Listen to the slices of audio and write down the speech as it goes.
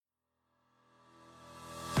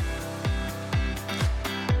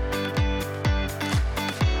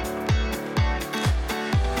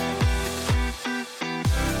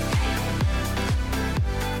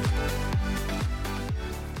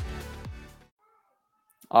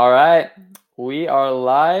All right, we are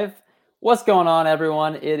live. What's going on,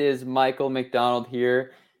 everyone? It is Michael McDonald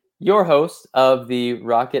here, your host of the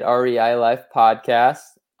Rocket REI Life podcast.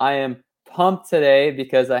 I am pumped today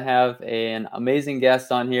because I have an amazing guest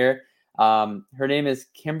on here. Her name is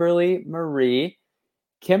Kimberly Marie.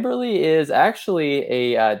 Kimberly is actually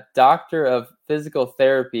a doctor of physical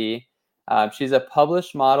therapy. She's a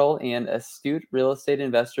published model and astute real estate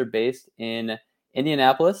investor based in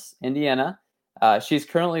Indianapolis, Indiana. She's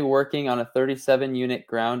currently working on a 37-unit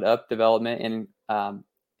ground-up development and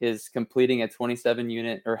is completing a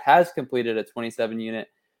 27-unit or has completed a 27-unit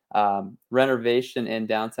renovation in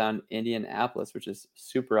downtown Indianapolis, which is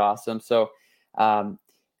super awesome. So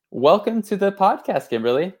welcome to the podcast,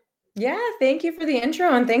 Kimberly. Yeah, thank you for the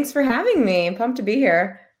intro and thanks for having me. I'm pumped to be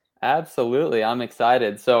here. Absolutely. I'm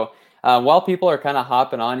excited. So while people are kind of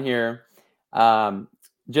hopping on here,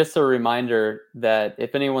 just a reminder that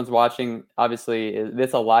if anyone's watching, obviously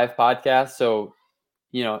it's a live podcast. So,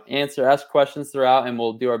 ask questions throughout and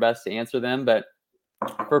we'll do our best to answer them. But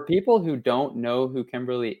for people who don't know who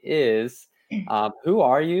Kimberly is, who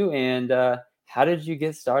are you and how did you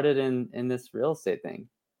get started in this real estate thing?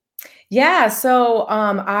 Yeah, so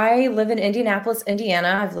I live in Indianapolis,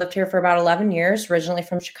 Indiana. I've lived here for about 11 years, originally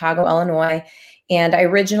from Chicago, Illinois. And I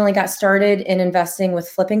originally got started in investing with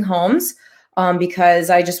flipping homes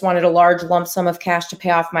because I just wanted a large lump sum of cash to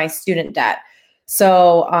pay off my student debt.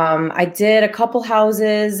 So I did a couple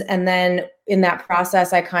houses, and then in that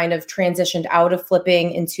process, I kind of transitioned out of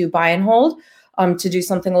flipping into buy and hold to do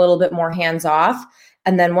something a little bit more hands-off.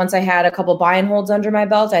 And then once I had a couple buy and holds under my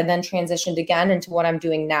belt, I then transitioned again into what I'm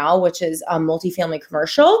doing now, which is multifamily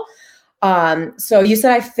commercial. So you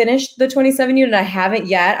said I finished the 27 unit. I haven't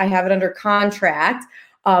yet. I have it under contract,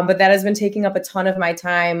 but that has been taking up a ton of my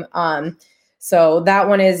time. So that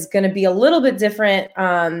one is going to be a little bit different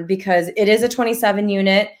because it is a 27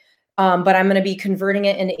 unit, but I'm going to be converting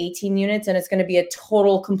it into 18 units, and it's going to be a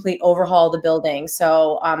total complete overhaul of the building.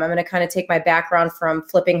 So I'm going to kind of take my background from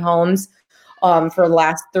flipping homes for the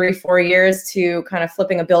last 3-4 years to kind of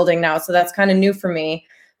flipping a building now. So that's kind of new for me,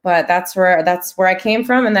 but that's where I came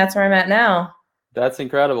from, and that's where I'm at now. That's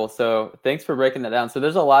incredible. So thanks for breaking that down. So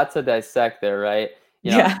there's a lot to dissect there, right?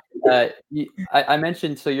 Yeah. I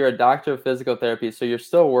mentioned, so you're a doctor of physical therapy, so you're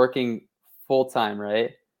still working full time,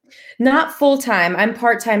 right? Not full time. I'm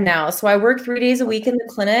part time now. So I work 3 days a week in the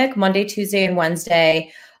clinic, Monday, Tuesday, and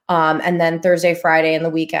Wednesday. And then Thursday, Friday, and the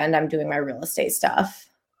weekend, I'm doing my real estate stuff.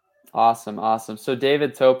 Awesome. So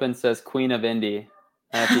David Topin says Queen of Indy.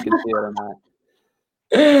 I don't know if you can see it or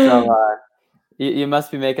not. So you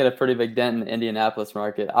must be making a pretty big dent in the Indianapolis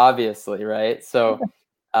market, obviously, right? So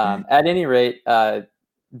at any rate,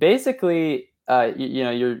 basically,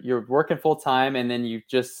 you're working full time, and then you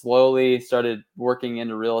just slowly started working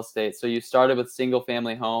into real estate. So you started with single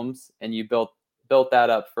family homes, and you built that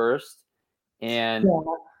up first. And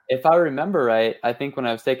if I remember right, I think when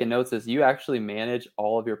I was taking notes, is you actually manage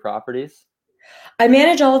all of your properties? I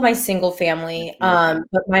manage all of my single family, but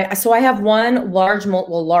so I have one larger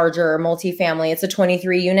multifamily. It's a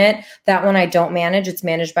 23 unit. That one I don't manage. It's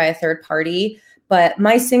managed by a third party. But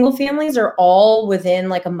my single families are all within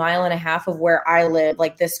like 1.5 miles of where I live,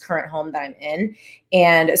 like this current home that I'm in.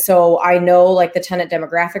 And so I know like the tenant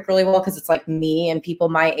demographic really well because it's like me and people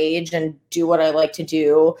my age and do what I like to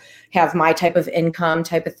do, have my type of income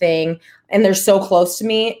type of thing. And they're so close to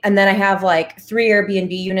me. And then I have like 3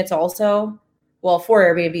 Airbnb units also. Well,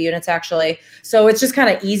 4 Airbnb units actually. So it's just kind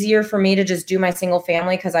of easier for me to just do my single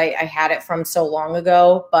family because I had it from so long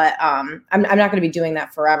ago. But I'm not going to be doing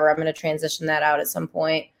that forever. I'm going to transition that out at some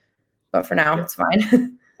point. But for now, it's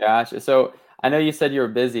fine. Gotcha. So I know you said you were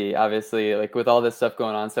busy, obviously, like with all this stuff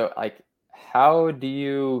going on. So like, how do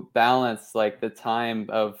you balance like the time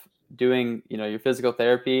of doing, your physical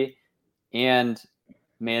therapy and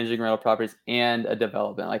managing rental properties and a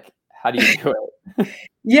development? Like, how do you do it?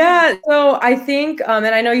 Yeah. So I think, and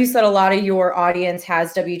I know you said a lot of your audience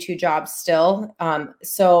has W-2 jobs still.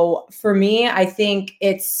 So for me, I think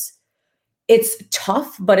it's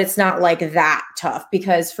tough, but it's not like that tough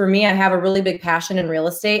because for me, I have a really big passion in real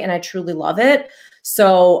estate and I truly love it.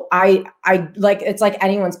 So I like, it's like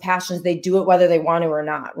anyone's passions. They do it whether they want to or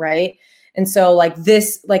not. Right. And so like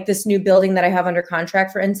this new building that I have under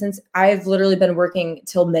contract, for instance, I've literally been working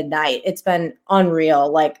till midnight. It's been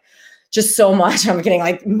unreal. Like, just so much. I'm getting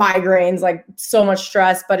like migraines, like so much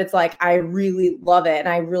stress, but it's like, I really love it. And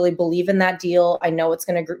I really believe in that deal. I know it's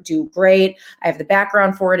going to do great. I have the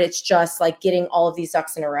background for it. It's just like getting all of these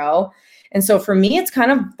ducks in a row. And so for me, it's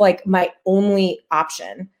kind of like my only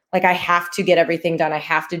option. Like I have to get everything done. I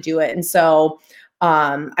have to do it. And so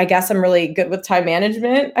I guess I'm really good with time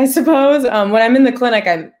management, I suppose. When I'm in the clinic,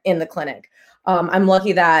 I'm in the clinic. I'm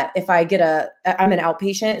lucky that if I get I'm an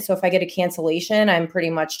outpatient. So if I get a cancellation, I'm pretty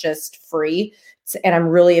much just free. And I'm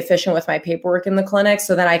really efficient with my paperwork in the clinic.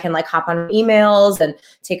 So then I can like hop on emails and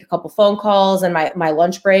take a couple phone calls, and my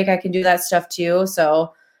lunch break, I can do that stuff too.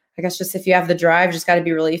 So I guess just if you have the drive, just got to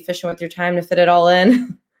be really efficient with your time to fit it all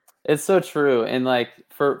in. It's so true. And like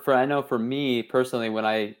for I know for me personally, when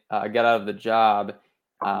I got out of the job,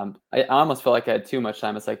 I almost felt like I had too much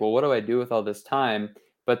time. It's like, well, what do I do with all this time?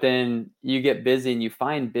 But then you get busy and you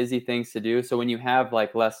find busy things to do. So when you have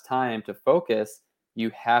like less time to focus,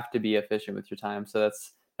 you have to be efficient with your time. So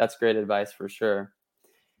that's great advice for sure.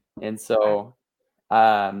 And so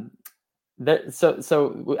um,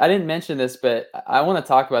 so I didn't mention this, but I want to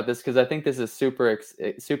talk about this because I think this is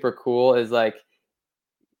super cool. Is like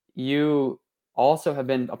you also have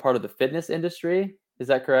been a part of the fitness industry. Is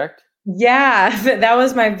that correct? Yeah, that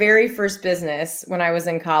was my very first business when I was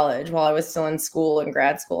in college, while I was still in school and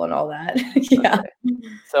grad school and all that. Yeah. Okay.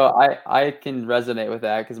 So I can resonate with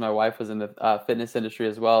that because my wife was in the fitness industry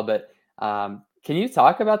as well. But can you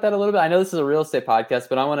talk about that a little bit? I know this is a real estate podcast,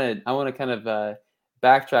 but I want to kind of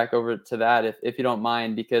backtrack over to that if you don't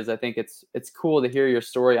mind, because I think it's cool to hear your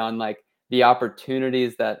story on like the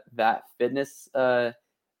opportunities that fitness kind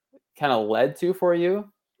of led to for you.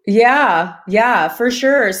 Yeah, for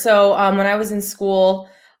sure. So when I was in school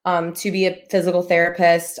to be a physical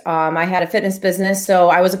therapist, I had a fitness business. So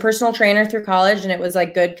I was a personal trainer through college, and it was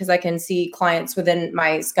like good because I can see clients within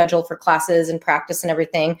my schedule for classes and practice and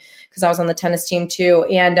everything, because I was on the tennis team too.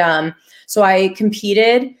 And so I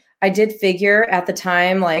competed. I did figure at the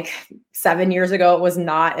time, like 7 years ago, it was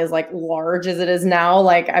not as like large as it is now.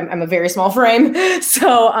 Like I'm a very small frame.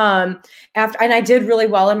 So and I did really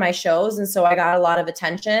well in my shows, and so I got a lot of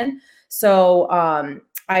attention. So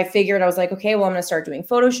I figured, I was like, okay, well, I'm going to start doing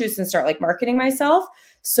photo shoots and start like marketing myself.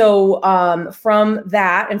 So from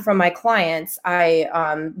that and from my clients, I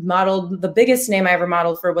modeled. The biggest name I ever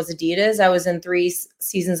modeled for was Adidas. I was in 3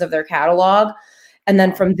 seasons of their catalog. And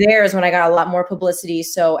then from there is when I got a lot more publicity.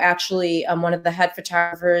 So actually, one of the head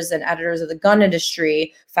photographers and editors of the gun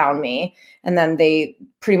industry found me. And then they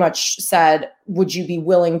pretty much said, would you be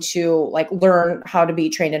willing to like learn how to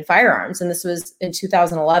be trained in firearms? And this was in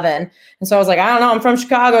 2011. And so I was like, I don't know, I'm from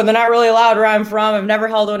Chicago. They're not really allowed where I'm from. I've never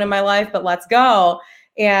held one in my life, but let's go.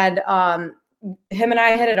 And him and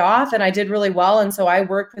I hit it off, and I did really well. And so I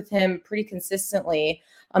worked with him pretty consistently.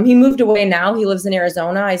 He moved away now. He lives in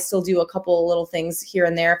Arizona. I still do a couple of little things here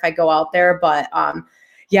and there if I go out there. But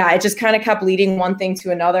yeah, it just kind of kept leading one thing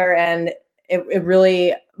to another. And it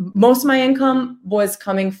really, most of my income was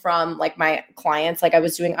coming from like my clients. Like I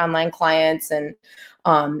was doing online clients and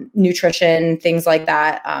nutrition, things like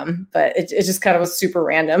that. But it just kind of was super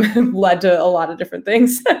random, led to a lot of different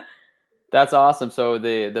things. That's awesome. So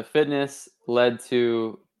the fitness led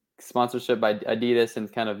to sponsorship by Adidas and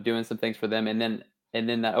kind of doing some things for them, and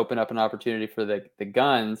then that opened up an opportunity for the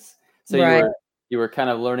guns. So Right. you were kind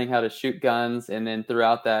of learning how to shoot guns, and then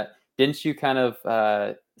throughout that, didn't you kind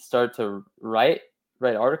of start to write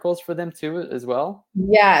articles for them too as well?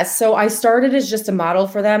 Yeah, so I started as just a model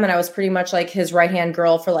for them, and I was pretty much like his right-hand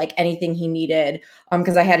girl for like anything he needed.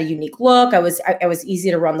 Because I had a unique look. I was easy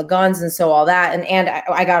to run the guns, and so all that, and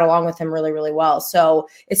I got along with him really, really well. So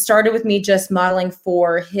it started with me just modeling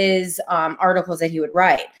for his articles that he would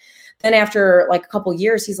write. Then after like a couple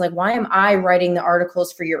years, he's like, why am I writing the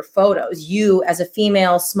articles for your photos? You as a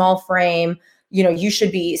female, small frame, you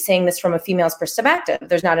should be saying this from a female's perspective.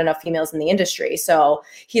 There's not enough females in the industry. So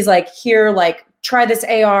he's like, here, like, try this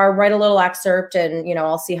AR, write a little excerpt, and,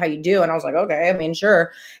 I'll see how you do. And I was like, okay, I mean,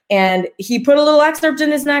 sure. And he put a little excerpt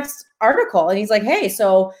in his next article. And he's like, hey,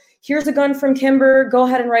 so here's a gun from Kimber. Go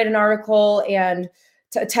ahead and write an article and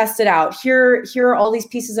test it out. Here are all these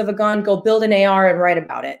pieces of a gun. Go build an AR and write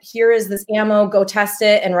about it. Here is this ammo. Go test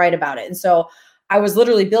it and write about it. And so I was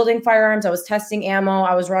literally building firearms. I was testing ammo.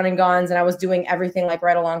 I was running guns, and I was doing everything like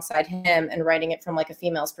right alongside him and writing it from like a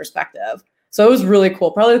female's perspective. So it was really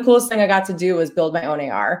cool. Probably the coolest thing I got to do was build my own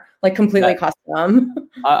AR, like completely custom.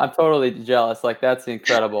 I'm totally jealous. Like that's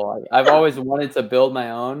incredible. I've always wanted to build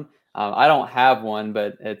my own. I don't have one,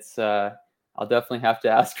 but it's I'll definitely have to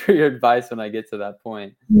ask for your advice when I get to that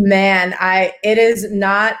point. Man, it is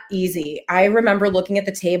not easy. I remember looking at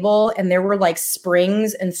the table, and there were like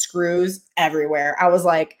springs and screws everywhere. I was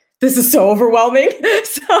like, this is so overwhelming.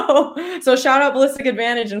 So shout out Ballistic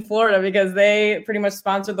Advantage in Florida, because they pretty much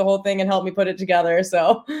sponsored the whole thing and helped me put it together.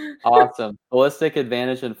 So awesome. Ballistic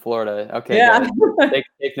Advantage in Florida. Okay. Yeah.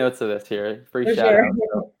 Take notes of this here. Free For shout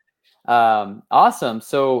sure. out. Awesome.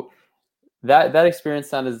 So that experience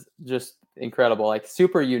sounded just incredible, like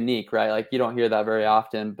super unique, right? Like you don't hear that very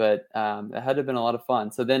often, but it had to have been a lot of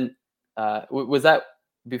fun. So then, was that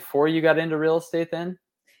before you got into real estate then?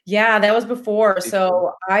 Yeah, that was before. Before.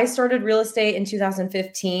 So I started real estate in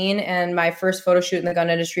 2015, and my first photo shoot in the gun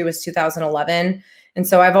industry was 2011. And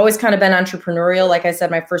so I've always kind of been entrepreneurial. Like I said,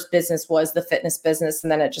 my first business was the fitness business,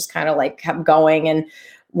 and then it just kind of like kept going. And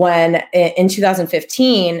when in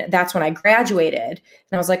 2015, that's when I graduated,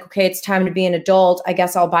 and I was like, okay, it's time to be an adult. I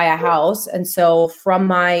guess I'll buy a house. And so from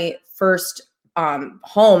my first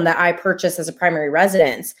home that I purchased as a primary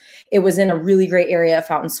residence, it was in a really great area of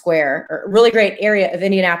Fountain Square, or a really great area of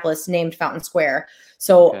Indianapolis named Fountain Square.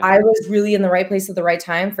 So Okay. I was really in the right place at the right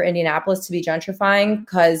time for Indianapolis to be gentrifying,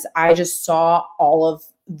 because I just saw all of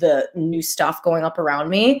the new stuff going up around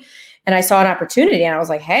me, and I saw an opportunity, and I was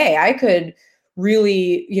like, hey, I could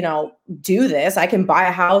really, do this. I can buy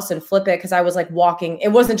a house and flip it. Cause I was like walking. It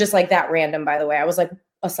wasn't just like that random, by the way. I was like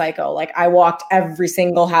a psycho. Like I walked every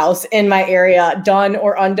single house in my area, done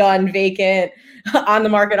or undone, vacant, on the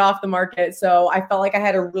market, off the market. So I felt like I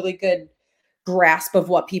had a really good grasp of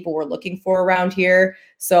what people were looking for around here.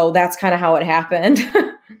 So that's kind of how it happened.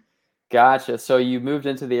 Gotcha. So you moved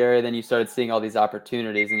into the area, then you started seeing all these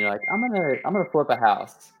opportunities, and you're like, I'm gonna flip a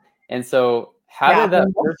house. And so Yeah. how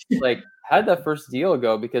did that first deal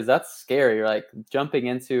go? Because that's scary. You're like jumping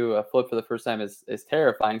into a flip for the first time is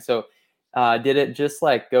terrifying. So did it just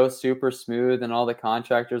like go super smooth and all the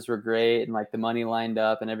contractors were great and like the money lined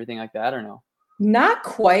up and everything like that, or no? Not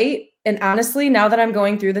quite. And honestly, now that I'm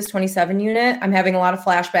going through this 27 unit, I'm having a lot of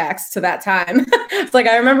flashbacks to that time. It's like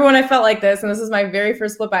I remember when I felt like this, and this is my very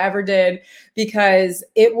first flip I ever did, because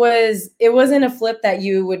it wasn't a flip that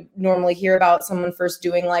you would normally hear about someone first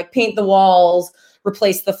doing, like paint the walls,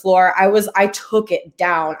 replace the floor. I took it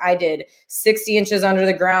down. I did 60 inches under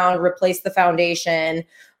the ground, replaced the foundation,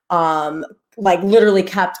 like literally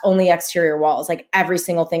kept only exterior walls. Like every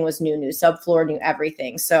single thing was new subfloor, new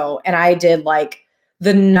everything. So, and I did like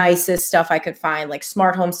the nicest stuff I could find, like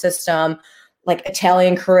smart home system, like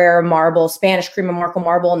Italian Carrera marble, Spanish cream and Marco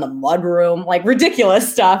marble in the mud room, like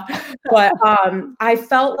ridiculous stuff. But I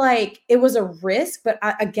felt like it was a risk, but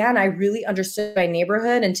I really understood my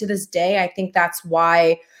neighborhood. And to this day, I think that's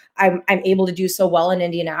why I'm able to do so well in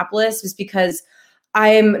Indianapolis, is because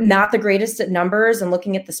I'm not the greatest at numbers and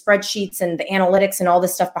looking at the spreadsheets and the analytics and all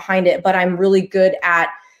this stuff behind it, but I'm really good at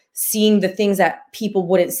seeing the things that people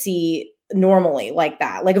wouldn't see normally, like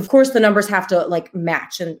that. Like, of course, the numbers have to like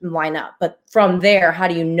match and line up, but from there, how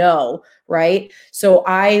do you know, right? So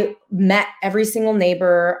I met every single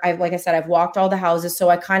neighbor. Like I said, I've walked all the houses, so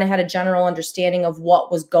I kind of had a general understanding of what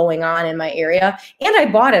was going on in my area. And I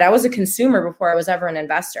bought it. I was a consumer before I was ever an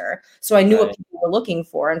investor, so I knew what people were looking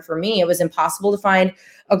for. And for me, it was impossible to find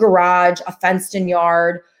a garage, a fenced-in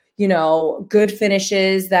yard, good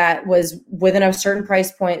finishes that was within a certain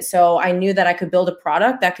price point. So I knew that I could build a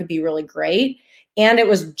product that could be really great. And it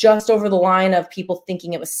was just over the line of people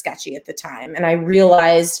thinking it was sketchy at the time. And I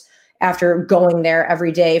realized after going there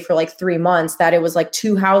every day for like 3 months that it was like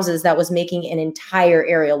 2 houses that was making an entire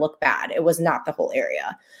area look bad. It was not the whole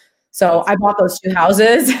area. So I bought those 2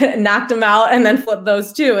 houses, knocked them out, and then flipped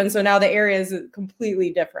those 2. And so now the area is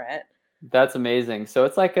completely different. That's amazing. So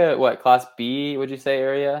it's like a what, class B, would you say,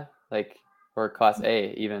 area? Like, or class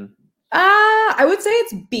A even? I would say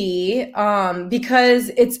it's B, because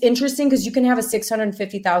it's interesting because you can have a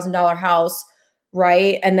 $650,000 house,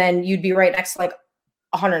 right? And then you'd be right next to like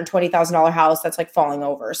 $120,000 house that's like falling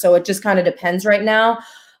over. So it just kind of depends right now.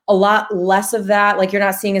 A lot less of that. Like you're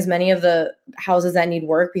not seeing as many of the houses that need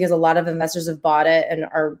work because a lot of investors have bought it and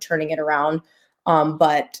are turning it around.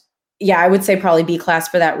 But yeah, I would say probably B class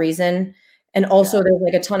for that reason. And also there's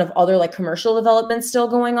like a ton of other like commercial developments still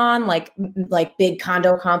going on, like big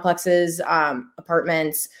condo complexes,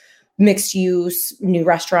 apartments, mixed use, new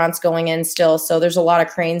restaurants going in still. So there's a lot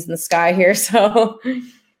of cranes in the sky here. So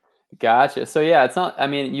Gotcha. So yeah, it's not, I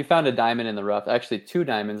mean, you found a diamond in the rough, actually 2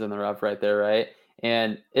 diamonds in the rough right there, right?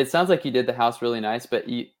 And it sounds like you did the house really nice, but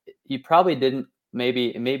you probably didn't,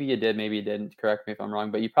 maybe you did, maybe you didn't, correct me if I'm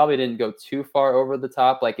wrong, but you probably didn't go too far over the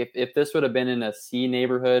top. Like if this would have been in a C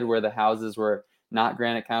neighborhood where the houses were not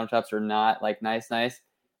granite countertops or not like nice,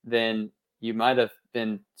 then you might have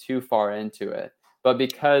been too far into it. But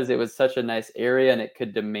because it was such a nice area and it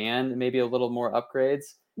could demand maybe a little more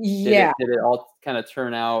upgrades, yeah. did it all kind of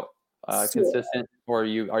turn out consistent, or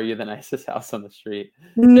are you the nicest house on the street?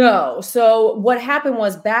 No. So what happened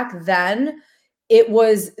was back then, it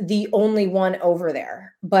was the only one over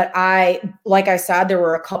there. But like I said, there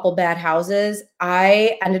were a couple bad houses.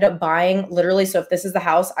 I ended up buying literally. So if this is the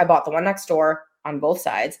house, I bought the one next door on both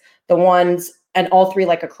sides. The ones and all three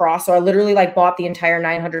like across. So I literally like bought the entire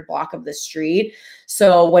 900 block of the street.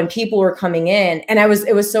 So when people were coming in, and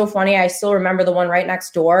it was so funny. I still remember the one right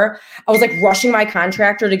next door. I was like rushing my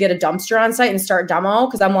contractor to get a dumpster on site and start demo.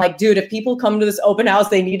 Cause I'm like, dude, if people come to this open house,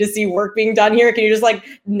 they need to see work being done here. Can you just like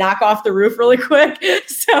knock off the roof really quick?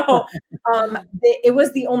 So it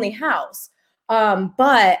was the only house.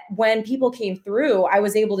 But when people came through, I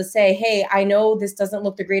was able to say, hey, I know this doesn't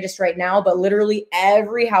look the greatest right now, but literally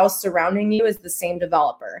every house surrounding you is the same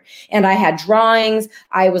developer. And I had drawings.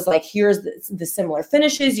 I was like, here's the similar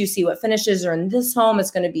finishes. You see what finishes are in this home. It's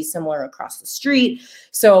going to be similar across the street.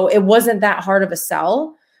 So it wasn't that hard of a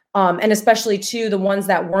sell. And especially to the ones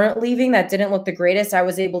that weren't leaving, that didn't look the greatest, I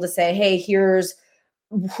was able to say, hey, here's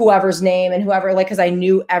whoever's name and whoever, like, cause I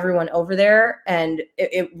knew everyone over there, and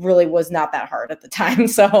it really was not that hard at the time.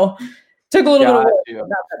 So took a little bit of work, but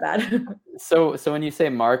not that bad. So when you say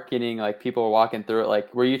marketing, like people were walking through it,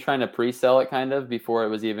 like, were you trying to pre-sell it kind of before it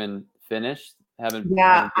was even finished?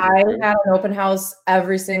 Yeah, I had an open house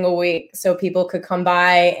every single week so people could come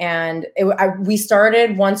by, and we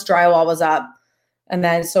started once drywall was up. And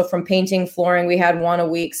then, so from painting, flooring, we had one a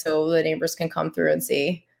week so the neighbors can come through and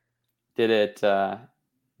see.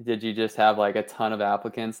 Did you just have like a ton of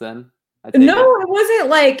applicants then? No, it wasn't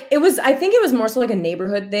like, I think it was more so like a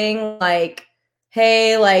neighborhood thing. Like,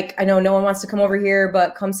 hey, like, I know no one wants to come over here,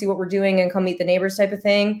 but come see what we're doing and come meet the neighbors type of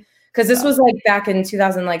thing. Cause this was like back in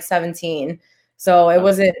 2017. So it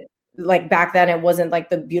wasn't like back then, it wasn't like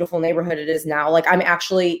the beautiful neighborhood it is now. Like I'm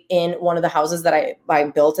actually in one of the houses that I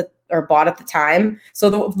built or bought at the time. So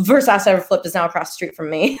the first house I ever flipped is now across the street from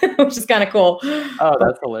me, which is kind of cool. Oh,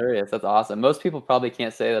 that's hilarious. That's awesome. Most people probably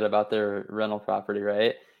can't say that about their rental property,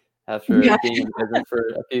 right? After being in business for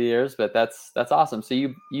a few years, but that's awesome. So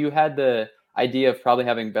you had the idea of probably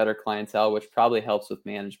having better clientele, which probably helps with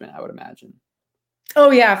management, I would imagine.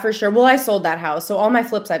 Oh yeah, for sure. Well, I sold that house. So all my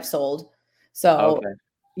flips I've sold. So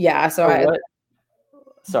yeah. So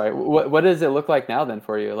what does it look like now then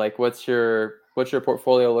for you? Like what's your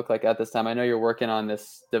portfolio look like at this time? I know you're working on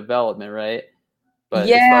this development, right? But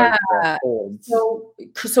yeah.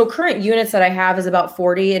 So current units that I have is about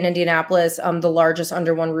 40 in Indianapolis. The largest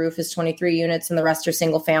under one roof is 23 units, and the rest are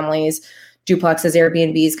single families, duplexes,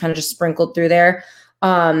 Airbnbs, kind of just sprinkled through there.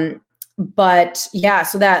 But yeah,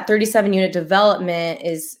 so that 37 unit development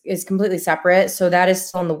is completely separate. So that is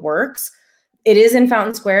still in the works. It is in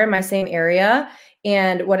Fountain Square, in my same area.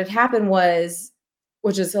 And what had happened was,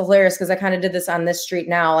 which is hilarious because I kind of did this on this street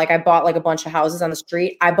now. Like I bought like a bunch of houses on the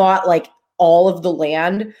street. I bought like all of the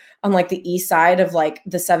land on like the east side of like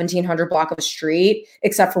the 1700 block of a street,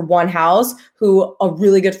 except for one house, who a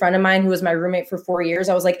really good friend of mine who was my roommate for 4 years.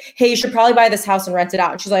 I was like, hey, you should probably buy this house and rent it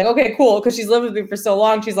out. And she's like, okay, cool. Cause she's lived with me for so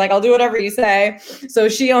long. She's like, I'll do whatever you say. So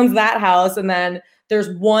she owns that house. And then there's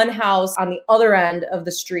one house on the other end of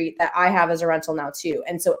the street that I have as a rental now too.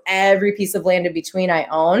 And so every piece of land in between I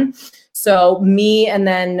own. So me and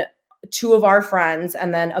then two of our friends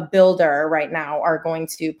and then a builder right now are going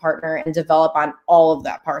to partner and develop on all of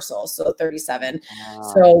that parcel. So 37. Wow.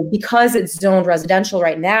 So because it's zoned residential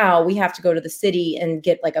right now, we have to go to the city and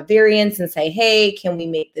get like a variance and say, hey, can we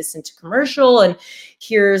make this into commercial? And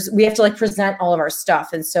we have to like present all of our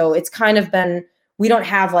stuff. And so it's kind of been, we don't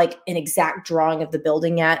have like an exact drawing of the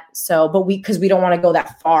building yet. So, but because we don't want to go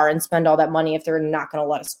that far and spend all that money if they're not going to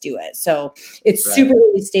let us do it. So it's super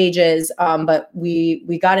early stages. But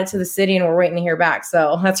we got it to the city and we're waiting to hear back.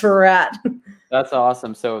 So that's where we're at. That's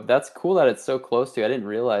awesome. So that's cool that it's so close to. I didn't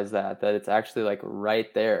realize that it's actually like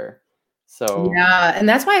right there. So yeah. And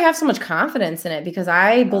that's why I have so much confidence in it, because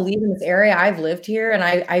I believe in this area. I've lived here and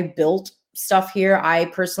I built stuff here. I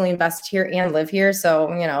personally invest here and live here.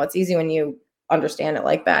 So, it's easy when you understand it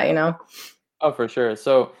like that, Oh, for sure.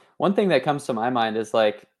 So one thing that comes to my mind is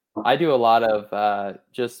like, I do a lot of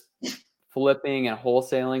just flipping and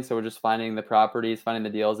wholesaling. So we're just finding the properties, finding the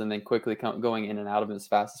deals, and then quickly going in and out of them as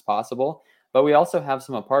fast as possible. But we also have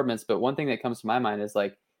some apartments. But one thing that comes to my mind is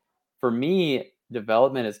like, for me,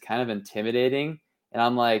 development is kind of intimidating. And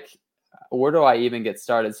I'm like, where do I even get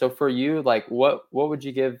started? So for you, like, what would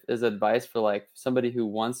you give as advice for like somebody who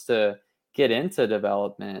wants to get into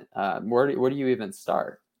development? Where do you even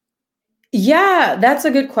start? Yeah, that's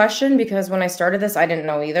a good question, because when I started this, I didn't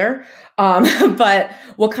know either. But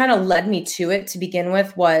what kind of led me to it to begin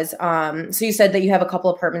with was, so you said that you have a couple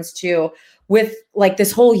apartments too. With like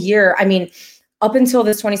this whole year, I mean, up until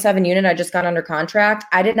this 27 unit I just got under contract,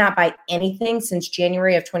 I did not buy anything since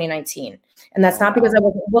January of 2019. And that's not because I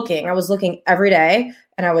wasn't looking. I was looking every day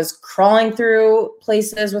and I was crawling through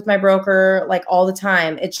places with my broker like all the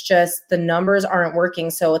time. It's just the numbers aren't working.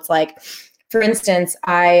 So it's like, for instance,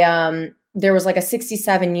 there was like a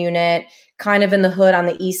 67 unit kind of in the hood on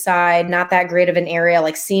the east side, not that great of an area,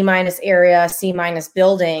 like C- area, C-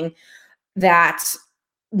 building that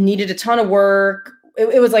needed a ton of work.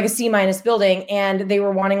 It was like a C- building, and they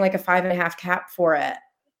were wanting like a 5.5 cap for it.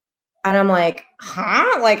 And I'm like,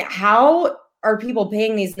 huh? Like, how are people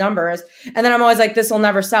paying these numbers? And then I'm always like, this will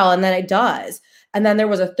never sell. And then it does. And then there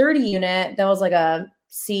was a 30 unit that was like a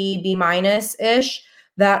C, B- ish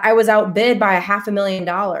that I was outbid by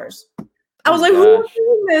 $500,000. I was like, who's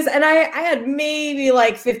doing this? And I had maybe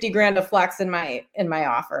like 50 grand of flex in my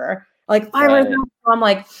offer. Like 500,000. Right. I'm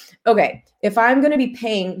like, okay, if I'm going to be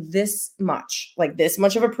paying this much, like this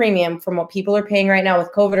much of a premium from what people are paying right now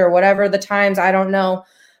with COVID or whatever the times, I don't know,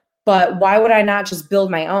 but why would I not just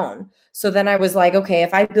build my own? So then I was like, okay,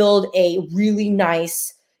 if I build a really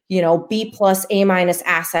nice, B+, A-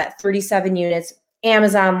 asset, 37 units,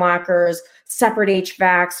 Amazon lockers, separate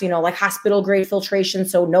HVACs, like hospital grade filtration.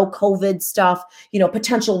 So no COVID stuff,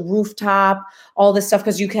 potential rooftop, all this stuff,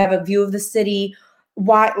 because you can have a view of the city.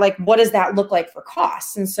 What does that look like for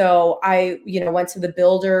costs? And so I, went to the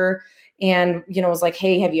builder and, was like,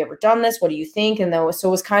 hey, have you ever done this? What do you think? And so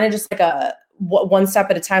it was kind of just like a one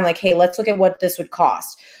step at a time, like, hey, let's look at what this would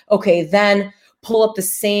cost. Okay, then pull up the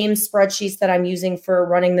same spreadsheets that I'm using for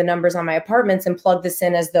running the numbers on my apartments and plug this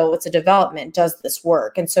in as though it's a development. Does this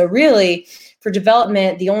work? And so really for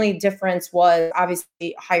development, the only difference was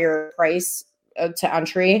obviously higher price to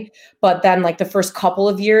entry, but then like the first couple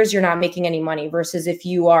of years, you're not making any money versus if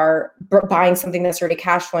you are buying something that's already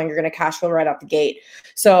cash flowing, you're going to cash flow right out the gate.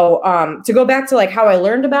 So to go back to like how I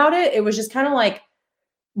learned about it, it was just kind of like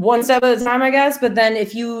one step at a time, I guess. But then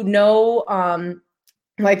if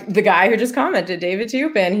like the guy who just commented, David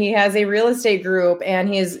Tupin, he has a real estate group and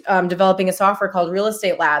he's developing a software called Real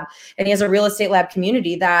Estate Lab. And he has a Real Estate Lab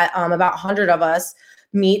community that about 100 of us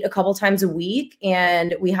meet a couple times a week.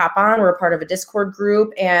 And we hop on, we're a part of a Discord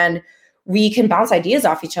group, and we can bounce ideas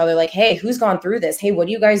off each other. Like, hey, who's gone through this? Hey, what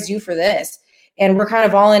do you guys do for this? And we're kind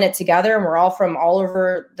of all in it together, and we're all from all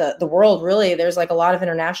over the world, really. There's like a lot of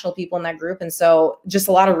international people in that group. And so just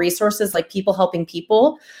a lot of resources, like people helping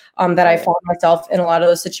people that I found myself in a lot of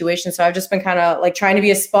those situations. So I've just been kind of like trying to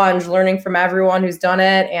be a sponge, learning from everyone who's done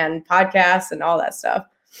it and podcasts and all that stuff.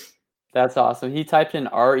 That's awesome. He typed in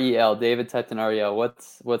REL. David typed in REL.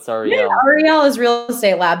 What's REL? Yeah, REL is Real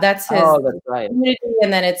Estate Lab. That's his that's right. community,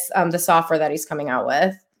 and then it's the software that he's coming out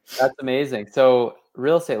with. That's amazing. So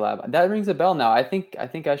Real Estate Lab, that rings a bell now. I think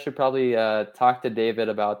I should probably talk to David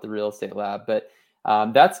about the Real Estate Lab, but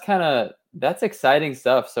that's exciting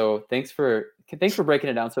stuff. So thanks for breaking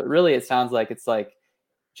it down. So it sounds like it's like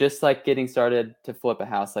just like getting started to flip a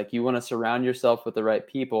house. Like you want to surround yourself with the right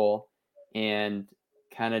people and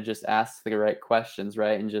kind of just ask the right questions,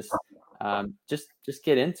 right? And just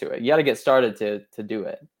get into it. You got to get started to do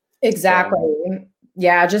it. Exactly. So,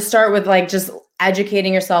 yeah, just start with like just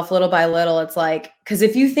educating yourself little by little. It's like, because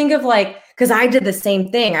if you think of like, because I did the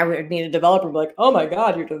same thing, I would need a developer be like, oh my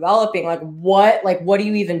God, you're developing. Like what do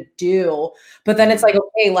you even do? But then it's like,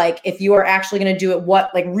 okay, like if you are actually going to do it,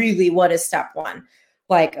 what is step one?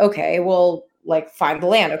 Like, okay, well, like find the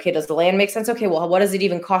land. Okay, does the land make sense? Okay, well, what does it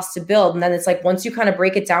even cost to build? And then it's like, once you kind of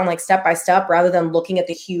break it down like step by step, rather than looking at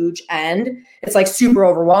the huge end, it's like super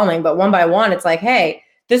overwhelming. But one by one, it's like, hey,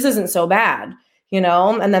 this isn't so bad.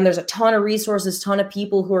 And then there's a ton of resources, ton of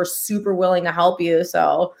people who are super willing to help you.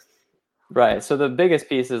 So, right. So the biggest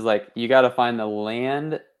piece is like, you got to find the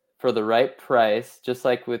land for the right price. Just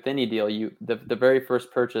like with any deal, the very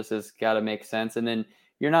first purchase has got to make sense. And then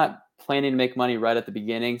you're not planning to make money right at the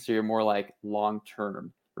beginning. So you're more like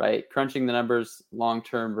long-term, right? Crunching the numbers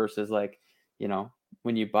long-term versus like,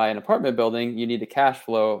 when you buy an apartment building, you need to cash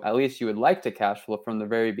flow. At least you would like to cash flow from the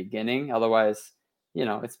very beginning. Otherwise,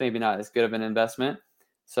 it's maybe not as good of an investment.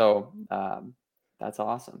 So that's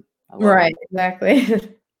awesome. Right.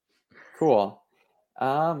 Exactly. Cool.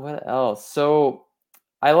 What else? So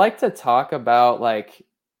I like to talk about like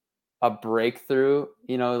a breakthrough,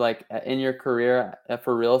 like in your career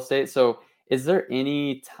for real estate. So is there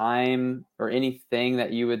any time or anything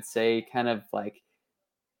that you would say kind of like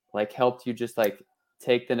helped you just like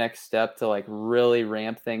take the next step to like really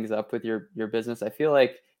ramp things up with your business? I feel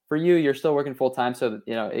like for you, you're still working full time, so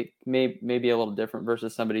it may be a little different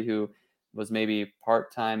versus somebody who was maybe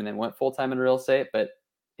part time and then went full time in real estate. But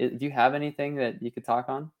do you have anything that you could talk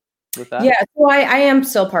on with that? Yeah, so I am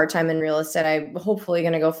still part time in real estate. I'm hopefully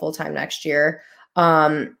going to go full time next year.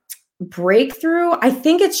 Breakthrough, I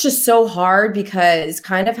think it's just so hard because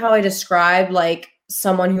kind of how I described like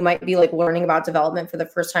someone who might be like learning about development for the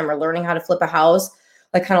first time or learning how to flip a house,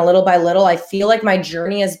 like kind of little by little. I feel like my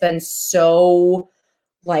journey has been so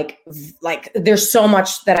like there's so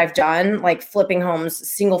much that I've done, like flipping homes,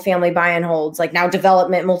 single family buy and holds, like now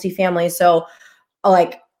development, multifamily. So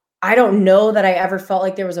like, I don't know that I ever felt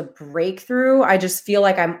like there was a breakthrough. I just feel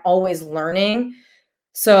like I'm always learning.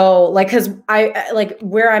 So like, cause like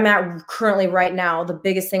where I'm at currently right now, the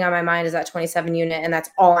biggest thing on my mind is that 27 unit, and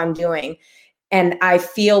that's all I'm doing. And I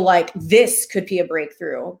feel like this could be a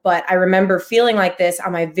breakthrough. But I remember feeling like this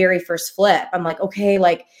on my very first flip. I'm like, okay,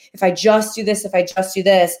 like if I just do this, if I just do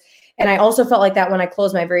this. And I also felt like that when I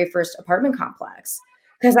closed my very first apartment complex,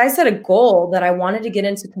 because I set a goal that I wanted to get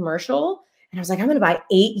into commercial. And I was like, I'm going to buy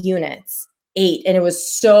 8 units, 8. And it was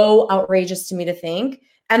so outrageous to me to think.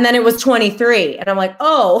 And then it was 23. And I'm like,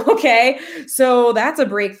 oh, okay. So that's a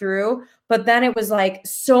breakthrough. But then it was like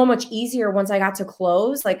so much easier once I got to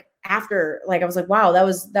close. Like after, like I was like, wow, that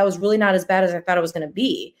was really not as bad as I thought it was going to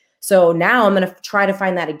be. So now I'm going to try to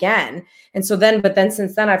find that again. And so then, but then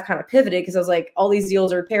since then I've kind of pivoted because I was like, all these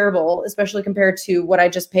deals are terrible, especially compared to what I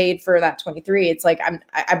just paid for that 23. It's like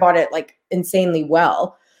I bought it like insanely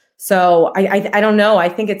well. So I don't know. I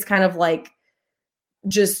think it's kind of like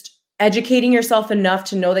just educating yourself enough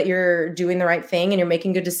to know that you're doing the right thing and you're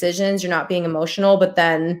making good decisions. You're not being emotional, but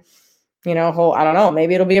then, I don't know,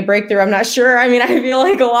 maybe it'll be a breakthrough. I'm not sure. I mean, I feel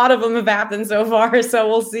like a lot of them have happened so far, so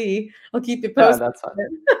we'll see. I'll keep you posted. Yeah, that's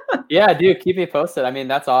fine. Yeah, dude, keep me posted. I mean,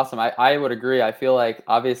 that's awesome. I would agree. I feel like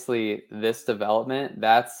obviously this development,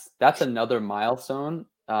 that's another milestone.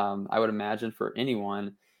 I would imagine for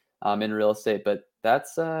anyone in real estate, but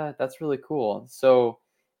that's really cool. So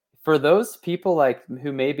for those people like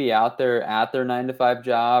who may be out there at their 9-to-5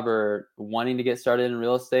 job or wanting to get started in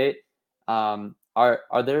real estate,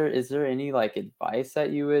 is there any like advice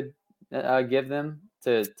that you would give them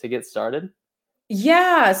to get started?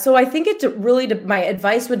 Yeah, so I think my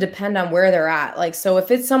advice would depend on where they're at. Like, so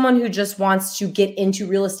if it's someone who just wants to get into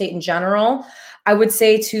real estate in general, I would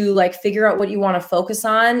say to like figure out what you want to focus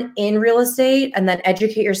on in real estate and then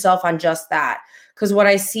educate yourself on just that. Because what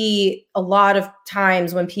I see a lot of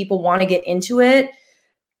times when people want to get into it,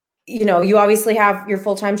 you obviously have your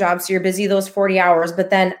full-time job, so you're busy those 40 hours.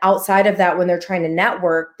 But then outside of that, when they're trying to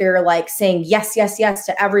network, they're like saying yes, yes, yes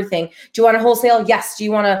to everything. Do you want to wholesale? Yes. Do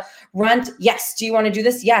you want to rent? Yes. Do you want to do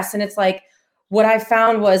this? Yes. And it's like, what I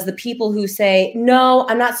found was the people who say, no,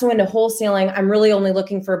 I'm not so into wholesaling, I'm really only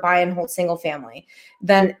looking for buy and hold single family,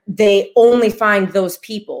 then they only find those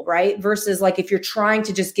people, right? Versus like if you're trying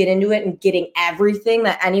to just get into it and getting everything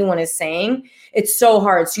that anyone is saying, it's so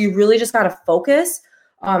hard. So you really just got to focus.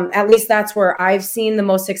 At least that's where I've seen the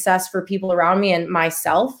most success for people around me and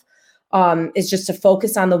myself, is just to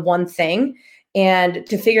focus on the one thing. And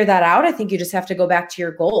to figure that out, I think you just have to go back to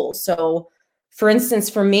your goals. So for instance,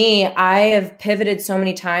 for me, I have pivoted so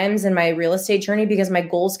many times in my real estate journey because my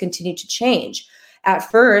goals continue to change. At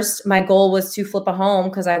first, my goal was to flip a home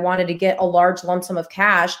because I wanted to get a large lump sum of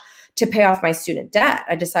cash to pay off my student debt.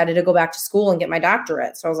 I decided to go back to school and get my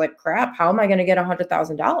doctorate. So I was like, crap, how am I going to get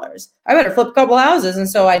 $100,000? I better flip a couple houses. And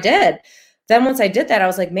so I did. Then once I did that, I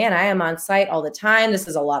was like, man, I am on site all the time. This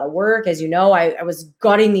is a lot of work. As you know, I was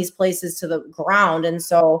gutting these places to the ground. And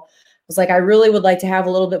so I was like, I really would like to have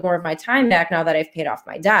a little bit more of my time back now that I've paid off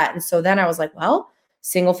my debt. And so then I was like, well,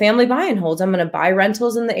 single family buy and holds. I'm going to buy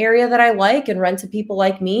rentals in the area that I like and rent to people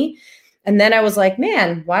like me. And then I was like,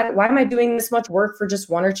 man, why am I doing this much work for just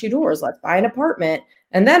 1 or 2 doors? Let's buy an apartment.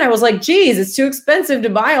 And then I was like, geez, it's too expensive to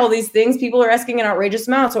buy all these things. People are asking an outrageous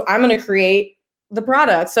amount. So I'm going to create the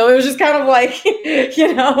product. So it was just kind of like,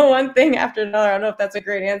 one thing after another. I don't know if that's a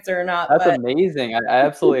great answer or not. That's amazing. I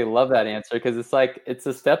absolutely love that answer because it's like, it's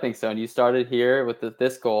a stepping stone. You started here with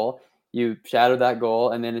this goal, you shadowed that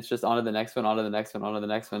goal, and then it's just on to the next one, on to the next one, on to the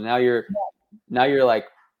next one. Now you're like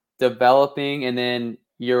developing, and then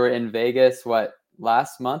you're in Vegas,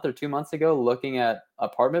 last month or 2 months ago, looking at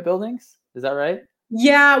apartment buildings. Is that right?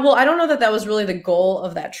 Yeah, well, I don't know that that was really the goal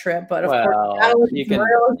of that trip, but of course, you can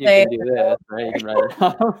do this, right? You can write it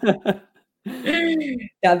off.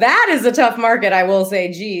 Now that is a tough market, I will say.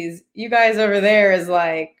 Geez, you guys over there is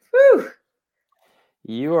like, whew.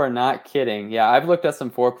 You are not kidding. Yeah, I've looked at some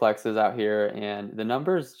fourplexes out here, and the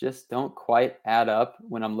numbers just don't quite add up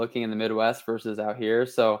when I'm looking in the Midwest versus out here.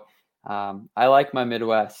 So I like my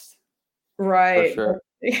Midwest. Right. For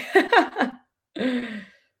sure.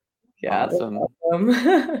 Yeah. Awesome.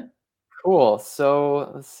 Cool.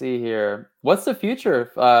 So let's see here. What's the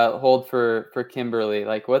future hold for Kimberly?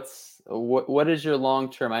 Like, what is your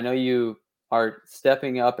long term? I know you are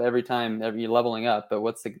stepping up every time, you're leveling up, but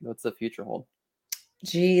what's the future hold?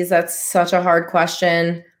 Geez, that's such a hard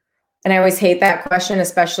question. And I always hate that question,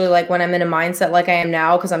 especially like when I'm in a mindset like I am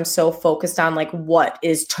now, because I'm so focused on like, what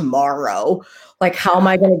is tomorrow? Like, how am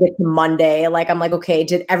I going to get to Monday? Like, I'm like, okay,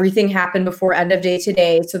 did everything happen before end of day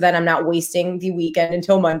today? So then I'm not wasting the weekend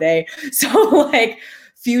until Monday. So like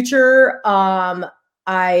future,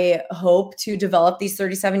 I hope to develop these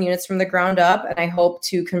 37 units from the ground up, and I hope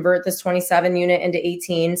to convert this 27 unit into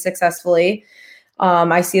 18 successfully.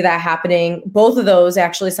 I see that happening, both of those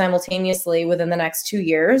actually simultaneously within the next 2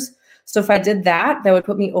 years. So if I did that, that would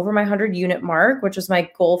put me over my 100 unit mark, which was my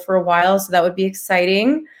goal for a while. So that would be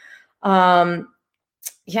exciting.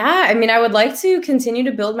 Yeah, I mean, I would like to continue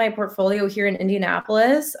to build my portfolio here in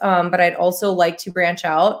Indianapolis, but I'd also like to branch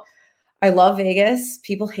out. I love Vegas.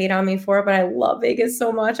 People hate on me for it, but I love Vegas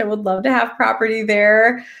so much. I would love to have property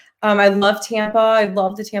there. I love Tampa. I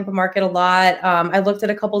love the Tampa market a lot. I looked at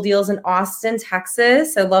a couple deals in Austin,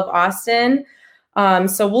 Texas. I love Austin.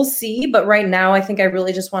 So we'll see. But right now, I think I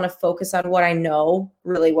really just want to focus on what I know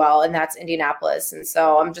really well, and that's Indianapolis. And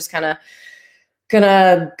so I'm just kind of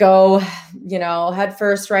gonna go, head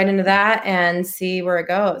first right into that and see where it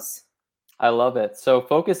goes. I love it. So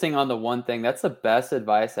focusing on the one thing, that's the best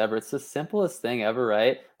advice ever. It's the simplest thing ever,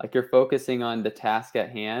 right? Like you're focusing on the task at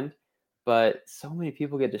hand, but so many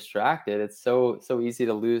people get distracted. It's so easy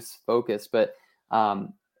to lose focus. But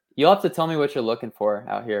you'll have to tell me what you're looking for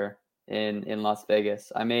out here in Las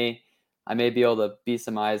Vegas. I may be able to be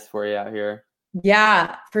some eyes for you out here.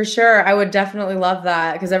 Yeah, for sure. I would definitely love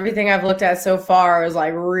that because everything I've looked at so far is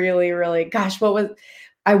like really, really, gosh,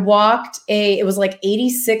 I walked it was like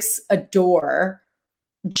 86 a door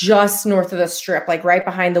just north of the strip, like right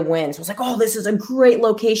behind the Winds. I was like, oh, this is a great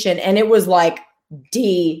location. And it was like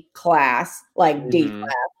D class, D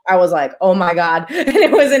class. I was like, oh my God. And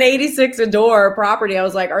it was an 86 a door property. I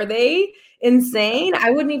was like, are they insane?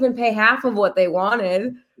 I wouldn't even pay half of what they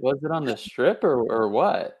wanted. Was it on the strip or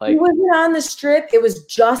what? It wasn't on the strip. It was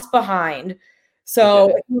just behind. So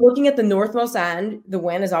if you're looking at the northmost end, the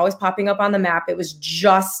Wynn is always popping up on the map. It was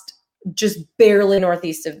just barely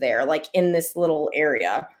northeast of there, like in this little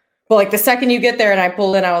area. But like the second you get there and I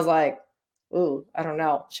pulled in, I was like, ooh, I don't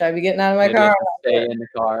know. Should I be getting out of my car? Stay in the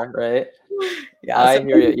car, right? Yeah, I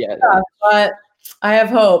hear you. Yeah. But I have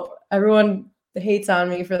hope. Everyone hates on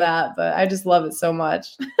me for that, but I just love it so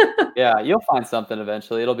much. Yeah, you'll find something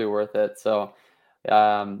eventually. It'll be worth it. So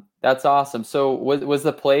that's awesome. So was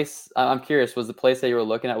the place, I'm curious, was the place that you were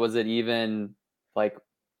looking at, was it even like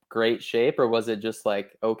great shape or was it just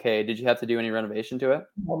like, okay, did you have to do any renovation to it?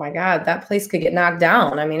 Oh my God, that place could get knocked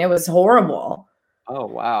down. I mean, it was horrible. Oh,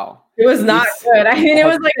 wow. It was not good. I mean, it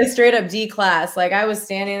was like a straight up D class. Like I was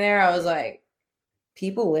standing there, I was like,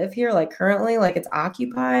 people live here like currently, like it's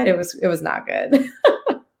occupied. It was not good.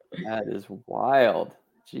 That is wild.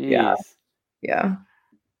 Jeez. Yeah.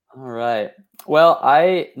 All right. Well,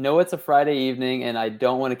 I know it's a Friday evening and I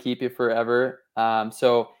don't want to keep you forever.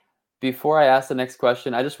 So before I ask the next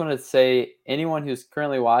question, I just want to say anyone who's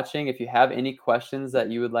currently watching, if you have any questions that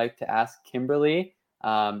you would like to ask Kimberly,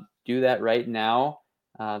 do that right now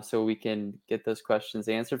so we can get those questions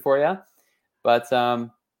answered for you. But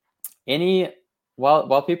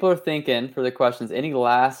while people are thinking for the questions, any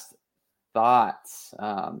last thoughts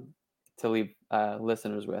to leave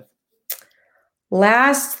listeners with?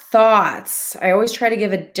 Last thoughts. I always try to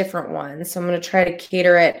give a different one. So I'm going to try to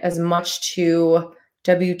cater it as much to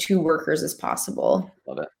W-2 workers as possible.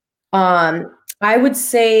 Love it. I would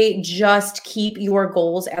say just keep your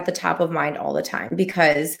goals at the top of mind all the time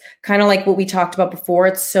because kind of like what we talked about before,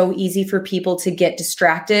 it's so easy for people to get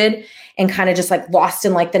distracted and kind of just like lost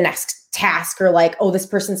in like the next task or like, oh, this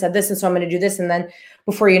person said this and so I'm going to do this. And then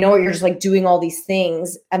before you know it, you're just like doing all these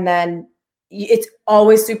things. And then it's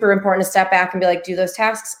always super important to step back and be like, do those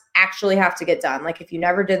tasks actually have to get done? Like if you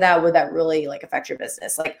never did that, would that really like affect your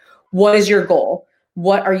business? Like, what is your goal?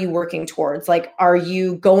 What are you working towards? Like, are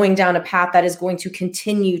you going down a path that is going to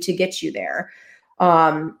continue to get you there?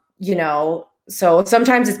 So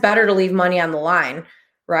sometimes it's better to leave money on the line,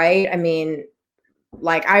 right? I mean,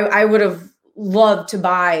 like I would have loved to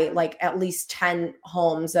buy like at least 10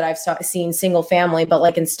 homes that I've seen single family, but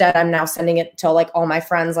like instead I'm now sending it to like all my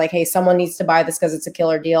friends, like, hey, someone needs to buy this because it's a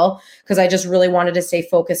killer deal. Because I just really wanted to stay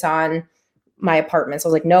focused on my apartments. I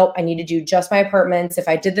was like, nope, I need to do just my apartments. If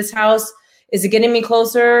I did this house, is it getting me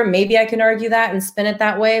closer? Maybe I can argue that and spin it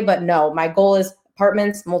that way. But no, my goal is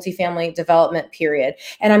apartments, multifamily development, period.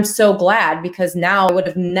 And I'm so glad because now I would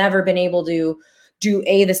have never been able to do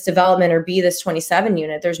A, this development or B, this 27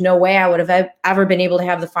 unit. There's no way I would have ever been able to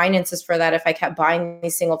have the finances for that if I kept buying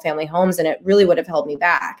these single family homes, and it really would have held me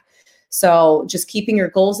back. So just keeping your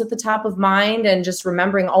goals at the top of mind and just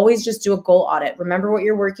remembering, always just do a goal audit. Remember what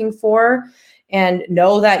you're working for and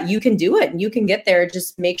know that you can do it and you can get there.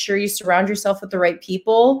 Just make sure you surround yourself with the right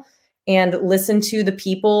people and listen to the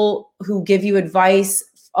people who give you advice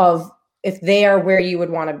of if they are where you would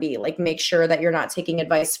want to be. Like, make sure that you're not taking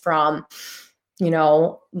advice from,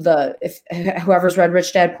 if whoever's read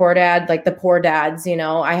Rich Dad, Poor Dad, like the poor dads.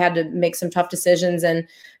 I had to make some tough decisions and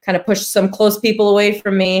kind of push some close people away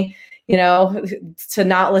from me, to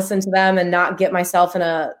not listen to them and not get myself in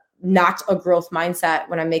not a growth mindset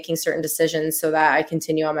when I'm making certain decisions so that I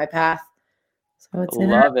continue on my path. So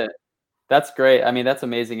Love it. That's great. I mean, that's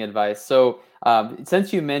amazing advice. So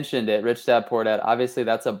since you mentioned it, Rich Dad, Poor Dad, obviously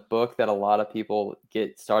that's a book that a lot of people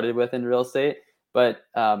get started with in real estate. But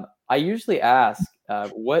I usually ask,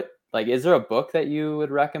 is there a book that you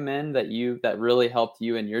would recommend that really helped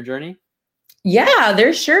you in your journey? Yeah,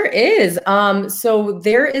 there sure is. So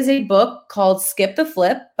there is a book called Skip the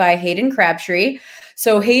Flip by Hayden Crabtree.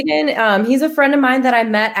 So Hayden, he's a friend of mine that I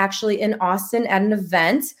met actually in Austin at an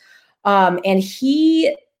event. And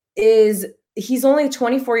he's only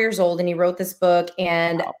 24 years old, and he wrote this book.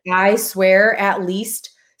 And I swear at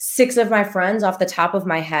least 6 of my friends off the top of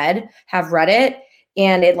my head have read it,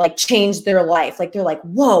 and it like changed their life. Like, they're like,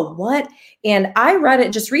 whoa, what? And I read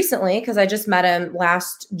it just recently because I just met him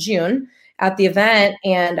last June at the event,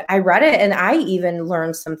 and I read it and I even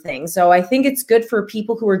learned some things. So I think it's good for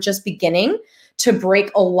people who are just beginning to break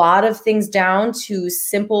a lot of things down to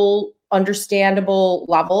simple, understandable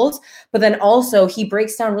levels. But then also he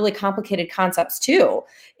breaks down really complicated concepts too.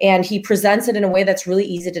 And he presents it in a way that's really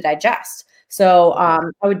easy to digest. So I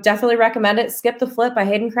would definitely recommend it. Skip the Flip by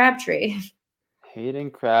Hayden Crabtree.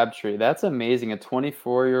 Hayden Crabtree. That's amazing. A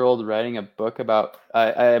 24-year-old writing a book about,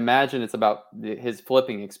 I imagine it's about his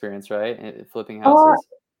flipping experience, right? Flipping houses.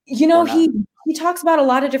 He talks about a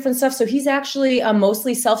lot of different stuff. So he's actually a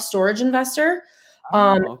mostly self-storage investor.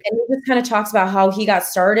 And he just kind of talks about how he got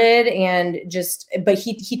started but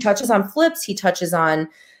he touches on flips. He touches on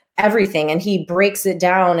everything, and he breaks it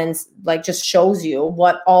down and like just shows you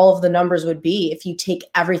what all of the numbers would be if you take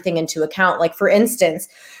everything into account. Like, for instance,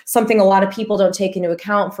 something a lot of people don't take into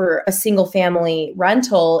account for a single family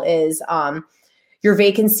rental is your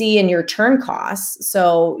vacancy and your turn costs.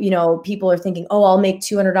 So, people are thinking, oh, I'll make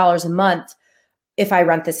 $200 a month if I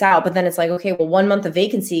rent this out. But then it's like, okay, well, 1 month of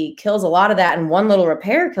vacancy kills a lot of that, and one little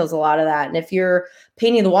repair kills a lot of that. And if you're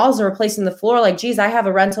painting the walls or replacing the floor, like, geez, I have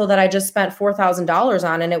a rental that I just spent $4,000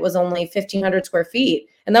 on, and it was only 1,500 square feet.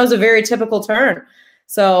 And that was a very typical turn.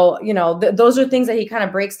 So, those are things that he kind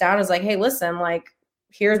of breaks down as like, hey, listen, like,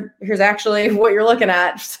 here's actually what you're looking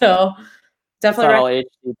at. So definitely. It's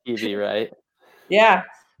all HGTV, right? Yeah,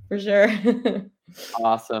 for sure.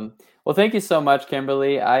 Awesome. Well, thank you so much,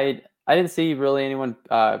 Kimberly. I didn't see really anyone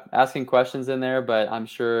asking questions in there, but I'm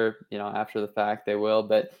sure, after the fact they will.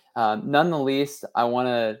 But none the least, I want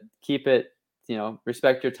to keep it,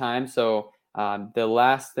 respect your time. So the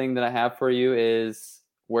last thing that I have for you is,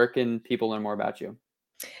 where can people learn more about you?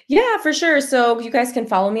 Yeah, for sure. So you guys can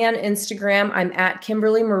follow me on Instagram. I'm at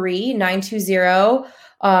Kimberly Marie 920,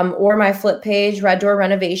 or my flip page, Red Door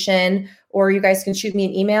Renovation, or you guys can shoot me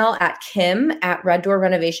an email at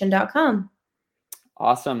kim@reddoorrenovation.com.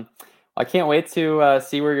 Awesome. I can't wait to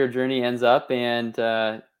see where your journey ends up, and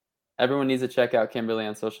everyone needs to check out Kimberly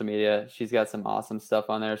on social media. She's got some awesome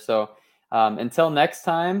stuff on there. So until next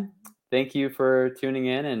time, thank you for tuning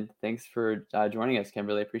in, and thanks for joining us,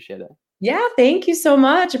 Kimberly. Appreciate it. Yeah, thank you so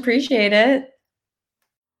much. Appreciate it.